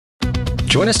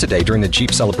Join us today during the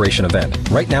Jeep Celebration event.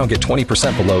 Right now, get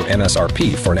 20% below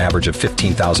MSRP for an average of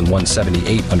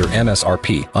 $15,178 under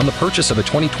MSRP on the purchase of a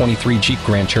 2023 Jeep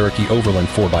Grand Cherokee Overland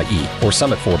 4xE or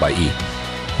Summit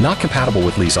 4xE. Not compatible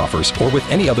with lease offers or with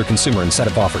any other consumer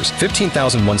incentive offers.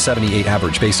 $15,178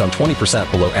 average based on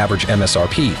 20% below average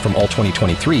MSRP from all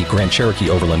 2023 Grand Cherokee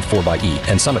Overland 4xE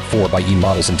and Summit 4xE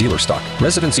models in dealer stock.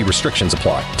 Residency restrictions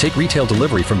apply. Take retail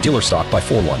delivery from dealer stock by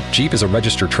 4/1. Jeep is a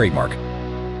registered trademark.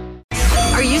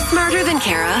 Are you smarter than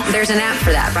Kara? There's an app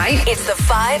for that, right? It's the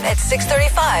 5 at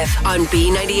 6:35 on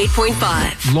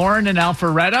B98.5. Lauren and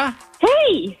Alpharetta,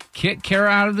 Hey, kick Kara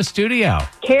out of the studio.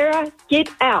 Kara, get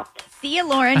out. See you,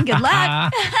 Lauren. Good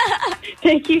luck.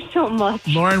 Thank you so much.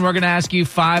 Lauren, we're going to ask you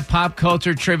 5 pop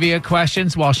culture trivia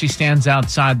questions while she stands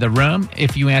outside the room.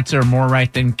 If you answer more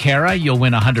right than Kara, you'll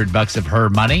win $100 of her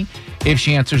money. If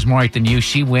she answers more right than you,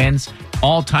 she wins.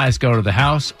 All ties go to the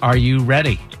house. Are you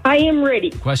ready? I am ready.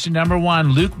 Question number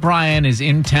 1. Luke Bryan is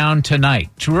in town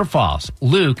tonight. True or false?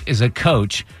 Luke is a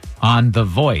coach on The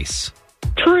Voice.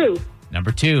 True.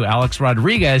 Number 2, Alex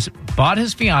Rodriguez bought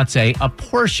his fiancée a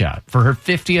Porsche for her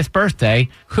 50th birthday.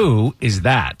 Who is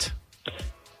that?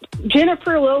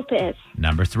 Jennifer Lopez.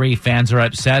 Number 3, fans are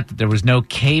upset that there was no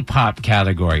K-pop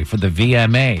category for the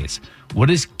VMAs. What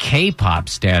does K-pop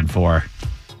stand for?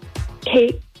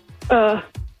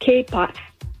 K-pop.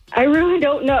 I really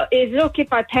don't know. Is it okay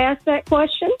if I pass that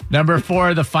question? Number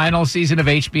 4, the final season of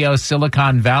HBO's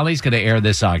Silicon Valley is going to air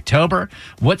this October.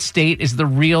 What state is the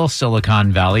real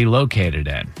Silicon Valley located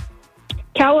in?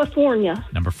 California.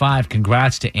 Number 5,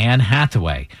 congrats to Anne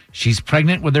Hathaway. She's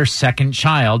pregnant with her second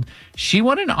child. She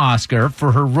won an Oscar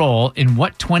for her role in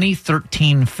what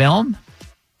 2013 film?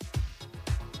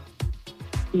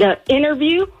 The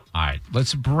Interview. All right,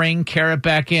 let's bring Kara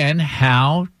back in.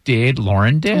 How did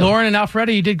Lauren do? Lauren and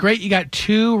Alfreda, you did great. You got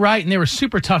 2 right, and they were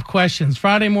super tough questions.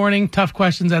 Friday morning, tough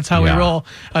questions. That's how we roll.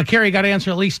 Kara, you got to answer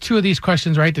at least 2 of these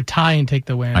questions right to tie and take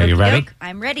the win. Are you ready? Yep,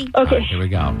 I'm ready. Okay. All right, here we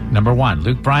go. Number 1,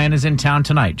 Luke Bryan is in town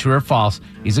tonight. True or false?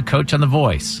 He's a coach on The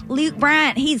Voice. Luke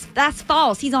Bryant, that's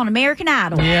false. He's on American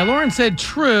Idol. Yeah, Lauren said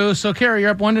true, so Kara,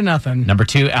 you're up 1-0. Number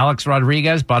 2, Alex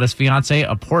Rodriguez bought his fiancée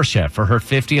a Porsche for her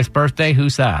 50th birthday.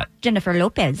 Who's that? Jennifer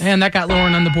Lopez. And that got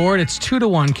Lauren on the board. It's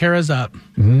 2-1. Kara's up.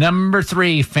 Number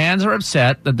 3, fans are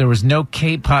upset that there was no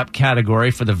K-pop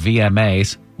category for the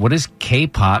VMAs. What does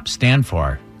K-pop stand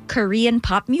for? Korean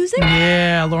pop music?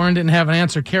 Yeah, Lauren didn't have an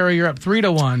answer. Kara, you're up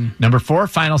 3-1. Number 4,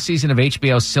 final season of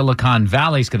HBO's Silicon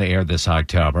Valley is going to air this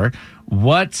October.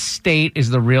 What state is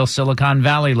the real Silicon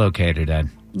Valley located in?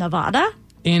 Nevada?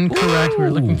 Incorrect. We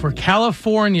were looking for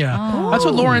California. Oh. That's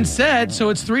what Lauren said, so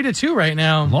it's 3-2 right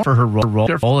now. Lauren for her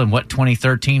role in what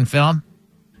 2013 film?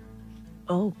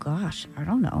 Oh, gosh. I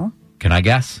don't know. Can I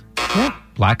guess? Yeah.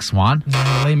 Black Swan?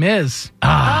 Les Mis.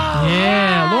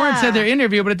 Yeah, Lauren said their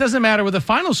interview, but it doesn't matter with a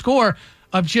final score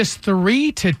of just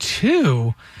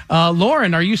 3-2.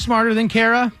 Lauren, are you smarter than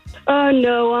Kara?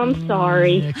 No, I'm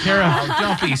sorry. Yeah, Kara. Oh,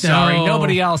 don't be sorry. No.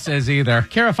 Nobody else is either.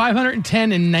 Kara,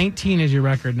 510-19 is your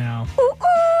record now. Ooh,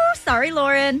 sorry,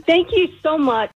 Lauren. Thank you so much.